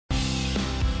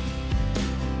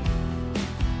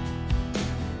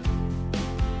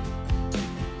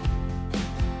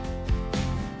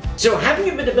So having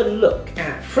a bit of a look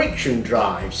at friction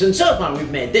drives, and so far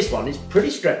we've made this one, it's pretty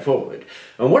straightforward.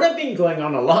 And what I've been going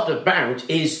on a lot about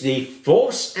is the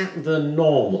force at the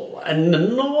normal. And the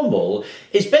normal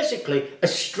is basically a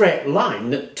straight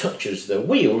line that touches the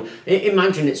wheel.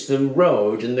 Imagine it's the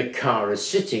road and the car is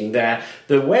sitting there.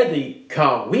 Where the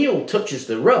car wheel touches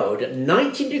the road, at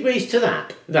 90 degrees to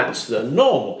that, that's the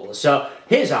normal. So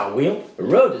here's our wheel, the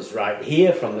road is right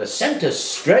here from the centre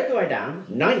straight the way down,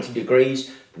 90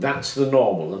 degrees. That's the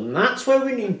normal, and that's where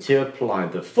we need to apply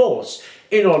the force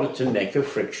in order to make a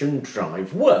friction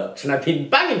drive work. And I've been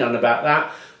banging on about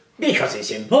that because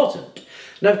it's important.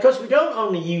 Now, of course, we don't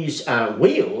only use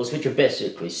wheels, which are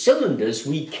basically cylinders,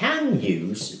 we can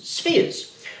use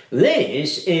spheres.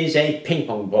 This is a ping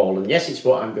pong ball, and yes, it's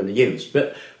what I'm going to use,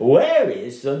 but where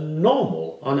is the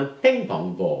normal on a ping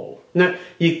pong ball? Now,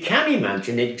 you can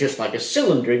imagine it just like a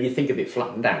cylinder if you think of it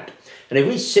flattened out. And if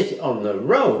we sit it on the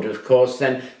road, of course,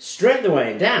 then straight the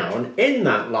way down, in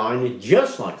that line,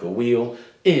 just like a wheel,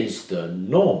 is the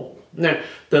normal. Now,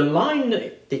 the line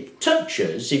that it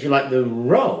touches, if you like, the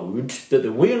road that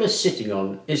the wheel is sitting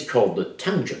on is called the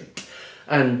tangent.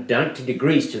 And 90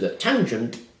 degrees to the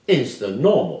tangent is the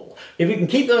normal. If we can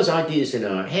keep those ideas in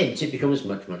our heads, it becomes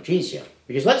much, much easier.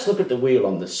 Because let's look at the wheel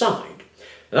on the side.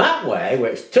 That way,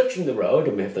 where it's touching the road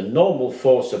and we have the normal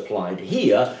force applied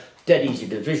here, dead easy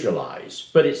to visualise.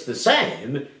 But it's the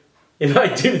same if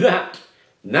I do that.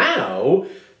 Now,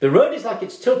 the road is like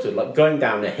it's tilted, like going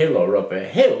down a hill or up a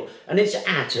hill, and it's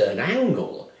at an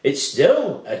angle. It's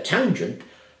still a tangent.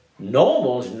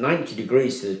 Normal is 90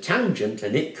 degrees to the tangent,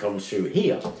 and it comes through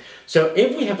here. So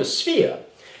if we have a sphere,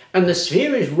 and the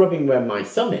sphere is rubbing where my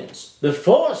thumb is, the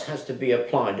force has to be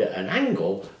applied at an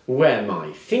angle where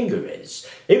my finger is.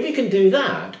 If we can do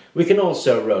that, we can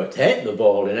also rotate the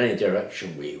ball in any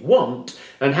direction we want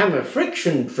and have a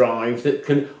friction drive that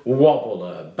can wobble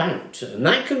about, and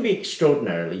that can be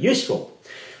extraordinarily useful.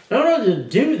 Now, in order to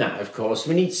do that, of course,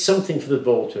 we need something for the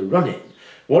ball to run in.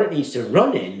 What it needs to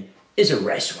run in is a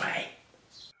raceway.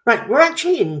 Right, we're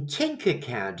actually in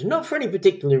Tinkercad, not for any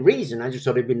particular reason, I just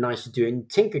thought it'd be nice to do it in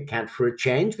Tinkercad for a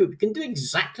change, but we can do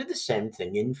exactly the same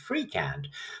thing in FreeCAD,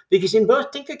 because in both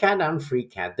Tinkercad and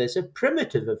FreeCAD there's a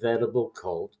primitive available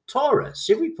called torus.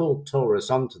 If we pull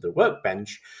torus onto the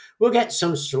workbench, we'll get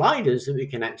some sliders that we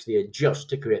can actually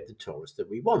adjust to create the torus that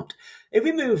we want. If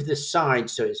we move the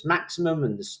sides so it's maximum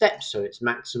and the steps so it's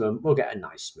maximum, we'll get a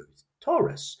nice smooth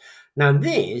torus. Now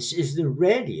this is the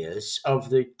radius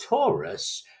of the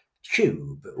torus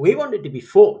tube. We want it to be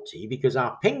 40 because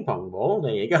our ping pong ball,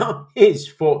 there you go, is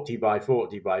 40 by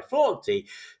 40 by 40.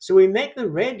 So we make the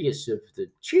radius of the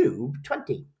tube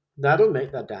 20. That'll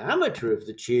make the diameter of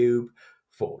the tube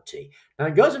 40. Now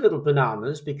it goes a little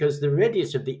bananas because the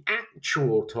radius of the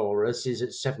actual torus is at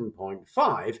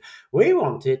 7.5. We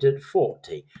want it at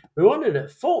 40. We want it at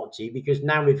 40 because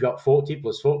now we've got 40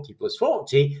 plus 40 plus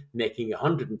 40, making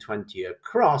 120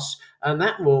 across, and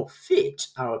that will fit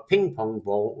our ping pong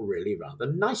ball really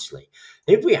rather nicely.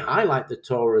 If we highlight the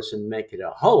torus and make it a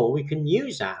hole, we can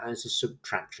use that as a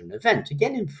subtraction event.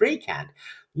 Again, in FreeCAD,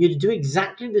 you'd do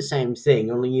exactly the same thing,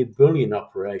 only your Boolean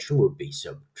operation would be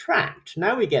subtract.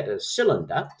 Now we get a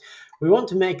cylinder. We want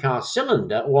to make our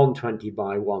cylinder 120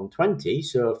 by 120.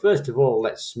 So first of all,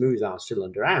 let's smooth our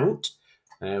cylinder out.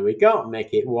 There we go,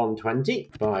 make it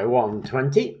 120 by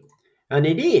 120. And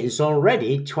it is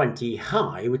already 20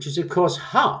 high, which is of course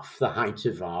half the height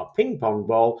of our ping pong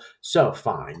ball. So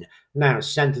fine. Now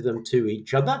center them to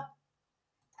each other.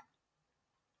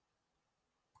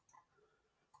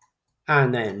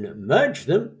 And then merge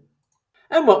them,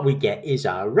 and what we get is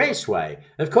our raceway.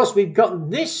 Of course, we've got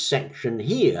this section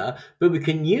here, but we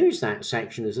can use that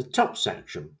section as a top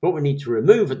section. What we need to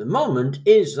remove at the moment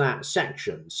is that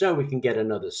section. So we can get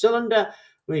another cylinder,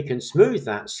 we can smooth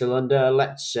that cylinder,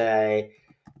 let's say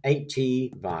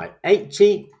 80 by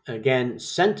 80, again,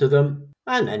 center them,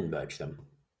 and then merge them.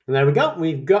 And there we go,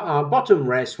 we've got our bottom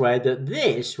raceway that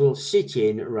this will sit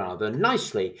in rather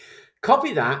nicely.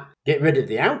 Copy that, get rid of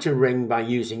the outer ring by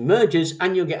using mergers,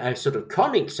 and you'll get a sort of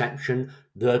conic section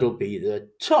that'll be the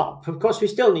top. Of course, we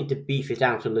still need to beef it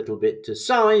out a little bit to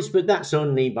size, but that's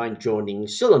only by joining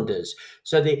cylinders.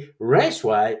 So the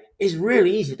raceway is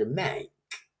really easy to make.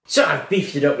 So I've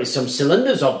beefed it up with some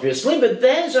cylinders, obviously, but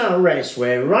there's our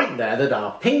raceway right there that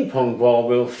our ping pong ball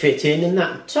will fit in, and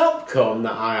that top cone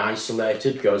that I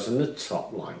isolated goes on the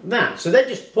top like that. So they're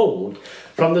just pulled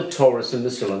from the torus and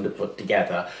the cylinder put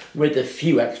together with a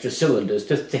few extra cylinders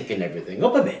to thicken everything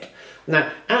up a bit.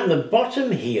 Now, at the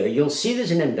bottom here, you'll see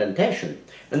there's an indentation.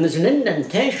 And there's an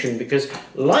indentation because,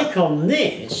 like on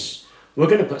this, we're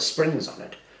going to put springs on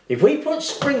it. If we put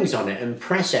springs on it and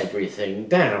press everything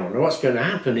down, what's going to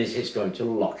happen is it's going to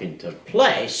lock into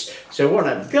place. So what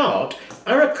I've got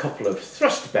are a couple of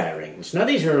thrust bearings. Now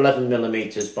these are 11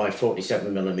 millimeters by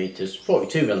 47 millimeters,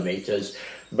 42 millimeters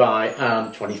by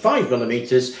 25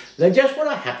 millimeters. They're just what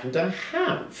I happen to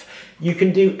have. You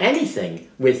can do anything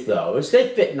with those.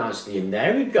 They fit nicely in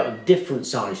there. We've got a different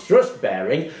size thrust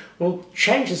bearing. We'll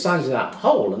change the size of that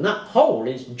hole, and that hole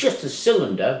is just a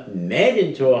cylinder made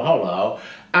into a hollow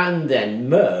and then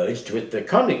merged with the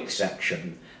conic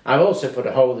section. I've also put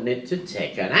a hole in it to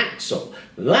take an axle.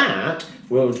 That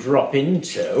will drop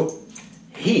into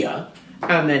here,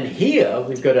 and then here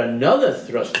we've got another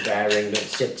thrust bearing that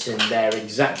sits in there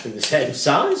exactly the same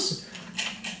size.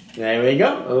 There we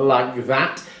go, like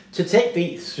that, to take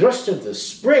the thrust of the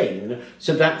spring,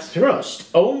 so that thrust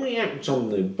only acts on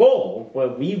the ball where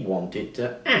we want it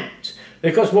to act.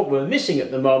 Because what we're missing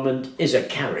at the moment is a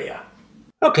carrier.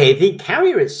 Okay, the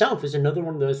carrier itself is another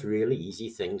one of those really easy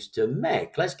things to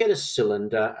make. Let's get a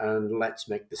cylinder and let's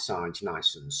make the sides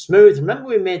nice and smooth. Remember,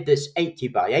 we made this 80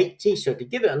 by 80, so to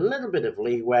give it a little bit of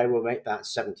leeway, we'll make that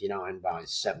 79 by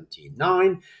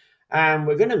 79. And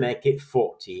we're going to make it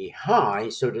 40 high,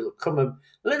 so it'll come a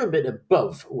little bit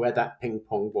above where that ping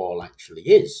pong ball actually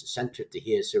is. Center it to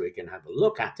here so we can have a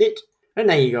look at it. And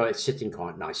there you go, it's sitting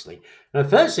quite nicely. Now, the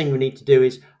first thing we need to do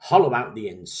is hollow out the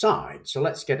inside. So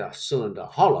let's get our cylinder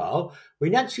hollow.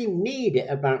 We actually need it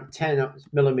about 10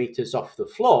 millimeters off the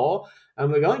floor.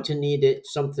 And we're going to need it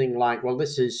something like, well,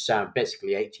 this is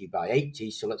basically 80 by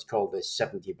 80. So let's call this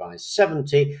 70 by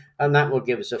 70. And that will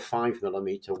give us a 5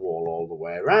 millimeter wall all the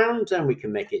way around. And we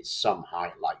can make it some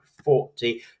height like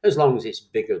 40. As long as it's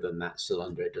bigger than that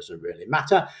cylinder, it doesn't really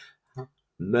matter.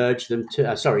 Merge them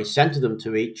to, center them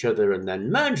to each other and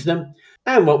then merge them.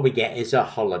 And what we get is a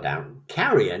hollowed out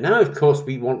carrier. Now, of course,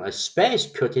 we want a space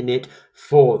cut in it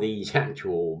for these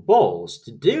actual balls.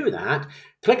 To do that,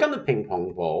 click on the ping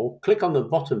pong ball, click on the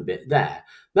bottom bit there.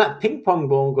 That ping pong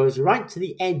ball goes right to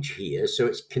the edge here, so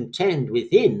it's contained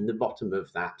within the bottom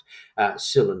of that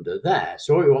cylinder there.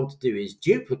 So what we want to do is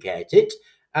duplicate it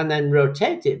and then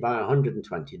rotate it by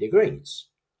 120 degrees,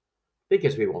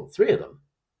 because we want 3 of them.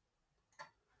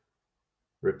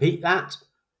 Repeat that,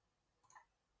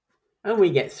 and we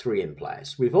get 3 in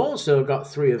place. We've also got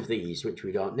 3 of these, which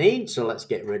we don't need, so let's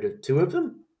get rid of 2 of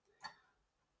them,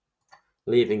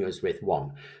 leaving us with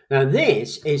 1. Now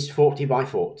this is 40 by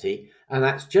 40, and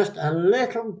that's just a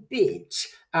little bit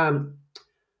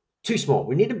too small.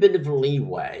 We need a bit of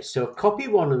leeway, so copy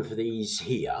one of these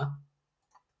here,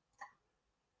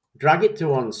 drag it to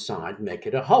one side, make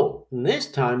it a hole, and this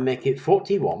time make it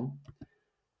 41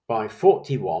 by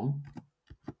 41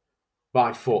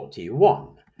 by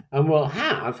 41, and we'll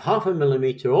have 0.5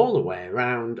 millimeter all the way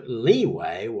around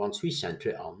leeway once we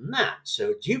center it on that.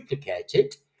 So duplicate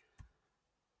it,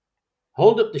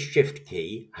 hold up the shift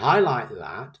key, highlight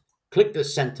that, click the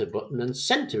center button and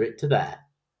center it to there.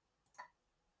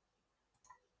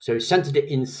 So we centered it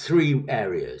in 3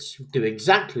 areas. Do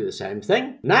exactly the same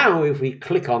thing. Now if we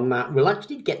click on that, we'll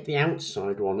actually get the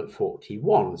outside one at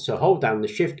 41. So hold down the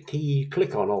shift key,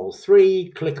 click on all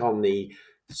 3, click on the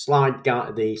slide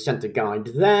guide, the center guide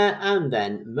there, and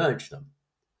then merge them.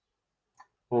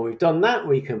 When we've done that,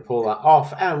 we can pull that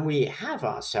off and we have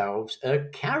ourselves a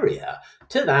carrier.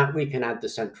 To that, we can add the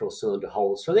central cylinder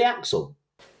holes for the axle.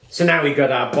 So now we've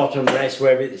got our bottom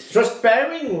raceway with its thrust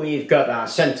bearing. We've got our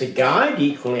center guide,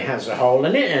 equally has a hole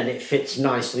in it, and it fits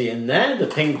nicely in there. The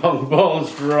ping pong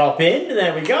balls drop in,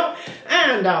 there we go.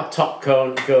 And our top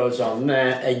cone goes on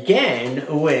there again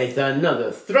with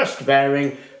another thrust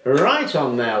bearing right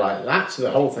on there like that, so the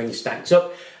whole thing stacks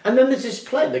up. And then there's this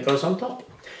plate that goes on top,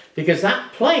 because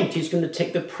that plate is going to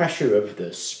take the pressure of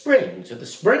the spring. So the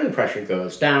spring pressure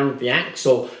goes down, the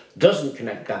axle doesn't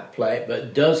connect that plate,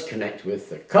 but does connect with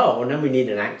the cone, and we need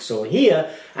an axle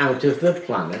here out of the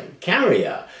planet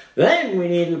carrier. Then we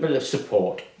need a bit of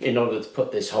support in order to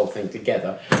put this whole thing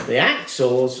together. The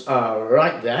axles are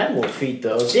right there, we'll feed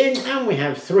those in, and we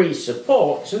have 3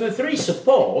 supports, and the 3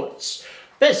 supports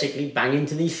basically bang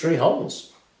into these 3 holes.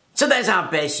 So there's our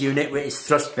base unit with its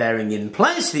thrust bearing in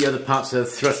place. The other parts of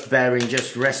the thrust bearing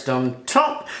just rest on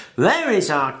top. There is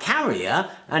our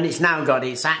carrier, and it's now got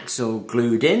its axle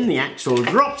glued in. The axle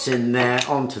drops in there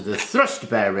onto the thrust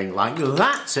bearing like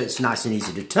that, so it's nice and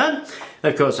easy to turn.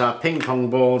 Of course, our ping pong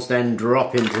balls then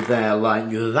drop into there like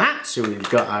that, so we've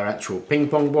got our actual ping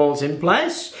pong balls in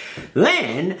place.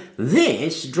 Then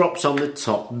this drops on the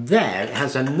top there. It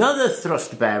has another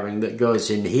thrust bearing that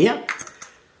goes in here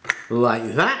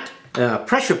like that.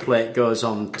 Pressure plate goes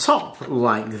on top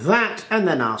like that, and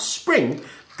then our spring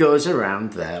goes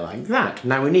around there like that.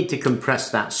 Now we need to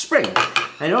compress that spring.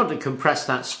 in order to compress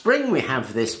that spring, we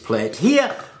have this plate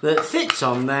here that fits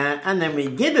on there, and then we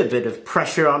give a bit of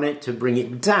pressure on it to bring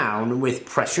it down with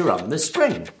pressure on the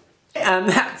spring. And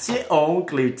that's it all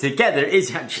glued together.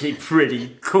 It's actually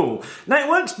pretty cool. Now it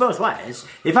works both ways.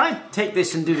 If I take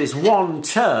this and do this one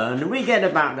turn, we get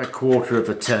about a quarter of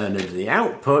a turn of the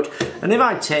output. And if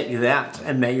I take that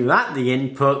and make that the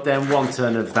input, then one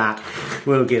turn of that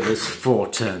will give us 4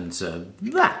 turns of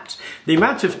that. The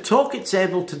amount of torque it's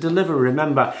able to deliver,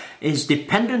 remember, is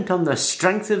dependent on the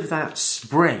strength of that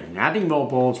spring. Adding more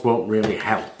balls won't really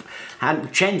help.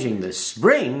 And changing the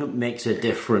spring makes a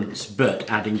difference, but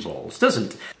adding balls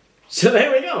doesn't. So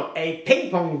there we go, a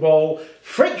ping pong ball,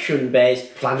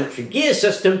 friction-based planetary gear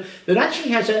system that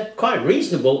actually has a quite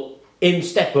reasonable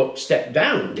step up, step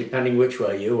down, depending which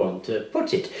way you want to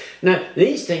put it. Now,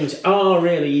 these things are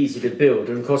really easy to build,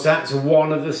 and of course that's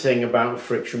one of the things about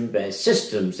friction-based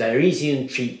systems. They're easy and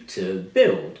cheap to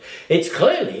build. It's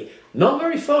clearly not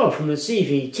very far from the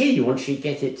CVT once you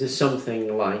get it to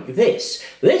something like this.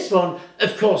 This one,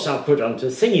 of course, I'll put onto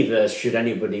Thingiverse should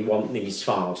anybody want these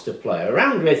files to play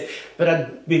around with,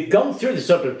 but we've gone through the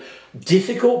sort of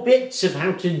difficult bits of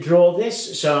how to draw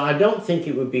this, so I don't think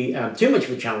it would be too much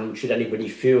of a challenge should anybody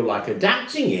feel like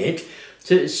adapting it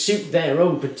to suit their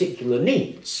own particular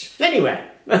needs. Anyway,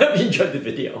 I hope you enjoyed the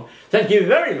video. Thank you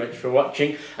very much for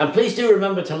watching, and please do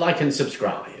remember to like and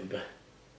subscribe.